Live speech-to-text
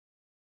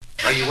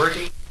Are you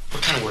working?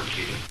 What kind of work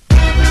do you do?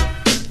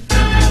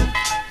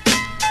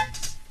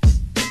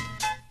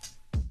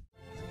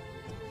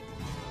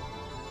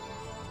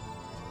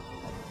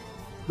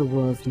 The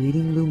world's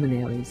leading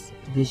luminaries,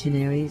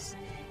 visionaries,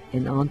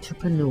 and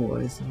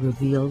entrepreneurs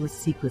reveal the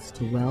secrets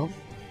to wealth,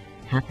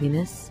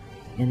 happiness,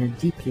 and a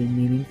deeply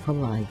meaningful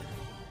life.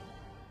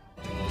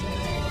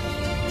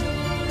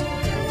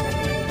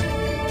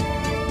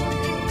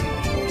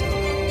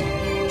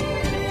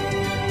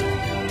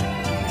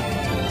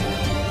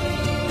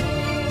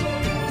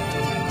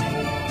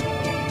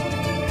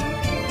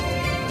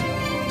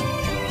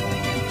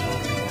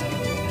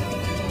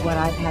 What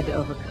I've had to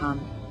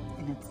overcome,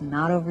 and it's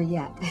not over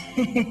yet,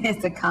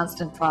 it's a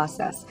constant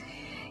process,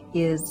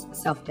 is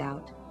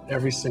self-doubt.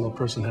 Every single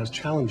person has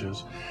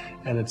challenges,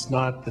 and it's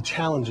not the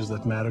challenges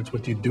that matter, it's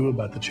what you do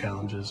about the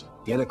challenges.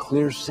 Get a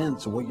clear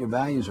sense of what your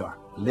values are.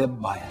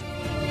 Live by it.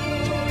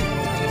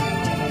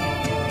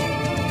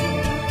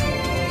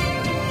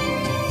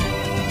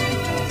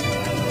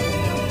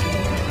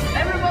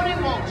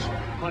 Everybody wants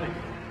money.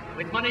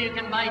 With money you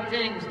can buy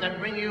things that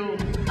bring you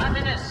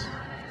happiness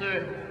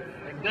to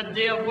a good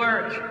day of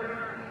work.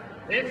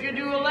 If you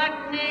do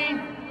elect me,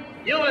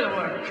 you will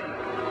work.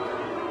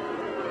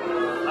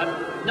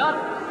 But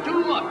not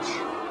too much.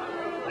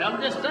 I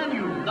understand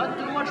you. Not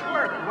too much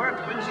work.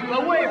 Work brings you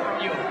away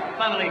from your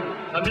family.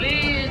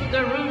 Family is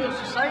the root of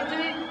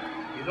society.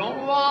 You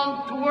don't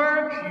want to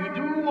work. You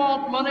do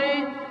want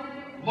money.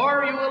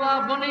 More you will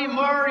have money,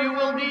 more you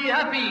will be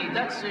happy.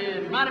 That's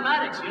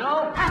mathematics, you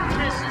know?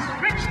 Happiness is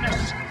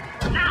richness.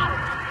 Now!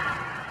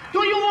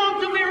 Do you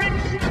want to be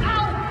rich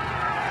now?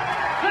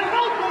 Then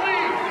vote for me!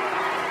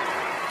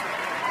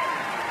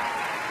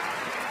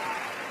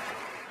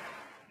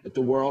 If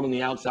the world and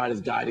the outside is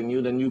guiding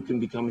you, then you can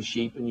become a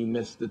sheep and you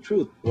miss the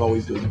truth. We're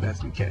always doing the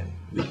best we can.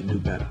 We can do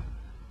better.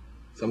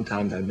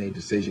 Sometimes I've made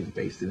decisions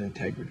based in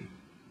integrity.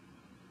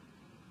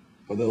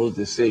 For those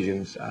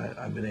decisions,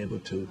 I've been able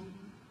to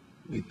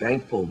be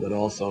thankful, but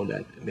also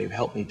that they've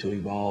helped me to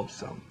evolve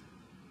some.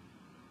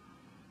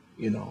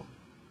 You know,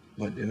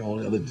 but all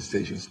the other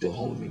decisions still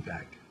hold me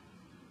back.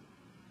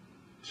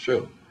 It's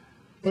true.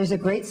 There's a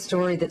great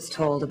story that's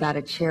told about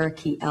a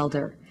Cherokee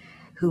elder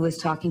who was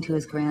talking to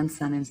his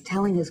grandson and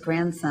telling his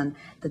grandson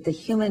that the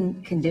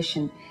human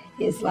condition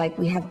is like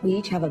we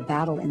each have a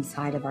battle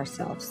inside of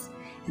ourselves.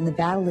 And the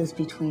battle is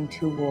between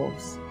two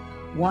wolves.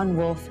 One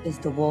wolf is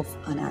the wolf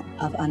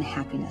of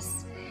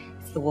unhappiness.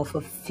 It's the wolf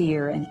of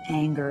fear and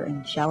anger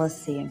and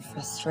jealousy and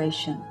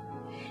frustration.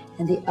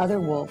 And the other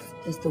wolf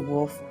is the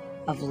wolf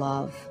of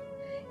love.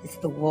 It's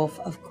the wolf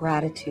of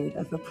gratitude,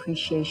 of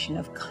appreciation,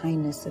 of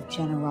kindness, of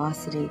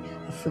generosity,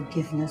 of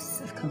forgiveness,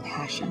 of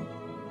compassion.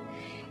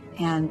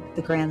 And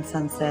the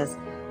grandson says,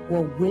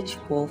 well, which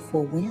wolf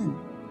will win?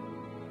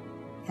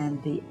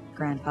 And the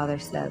grandfather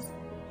says,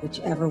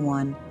 whichever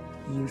one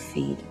you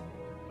feed.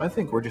 I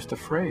think we're just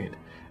afraid.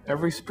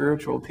 Every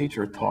spiritual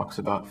teacher talks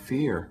about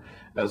fear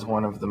as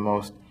one of the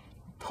most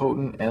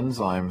potent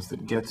enzymes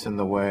that gets in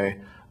the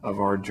way of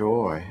our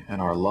joy and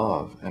our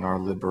love and our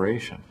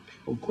liberation.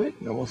 People quit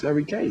in almost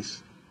every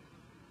case.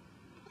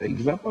 They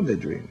give up on their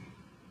dream.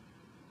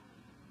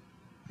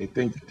 They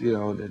think,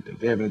 that if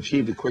they haven't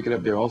achieved it quick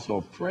enough, they're also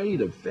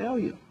afraid of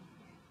failure.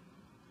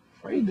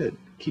 Afraid to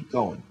keep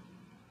going.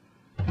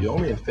 You're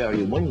only a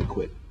failure when you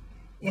quit.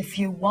 If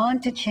you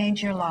want to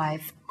change your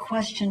life,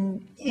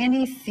 question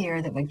any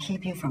fear that would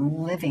keep you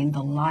from living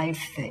the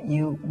life that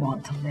you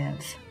want to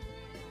live.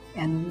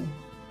 And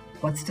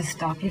what's to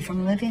stop you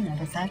from living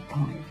it at that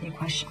point? You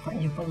question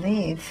what you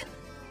believe.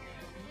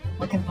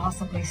 What can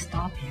possibly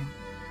stop you?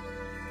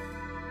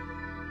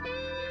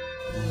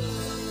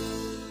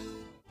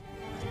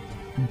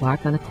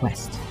 Embark on a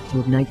quest to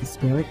ignite the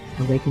spirit,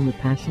 awaken your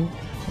passion,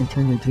 and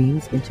turn your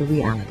dreams into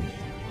reality.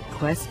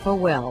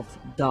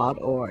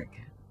 Questforwealth.org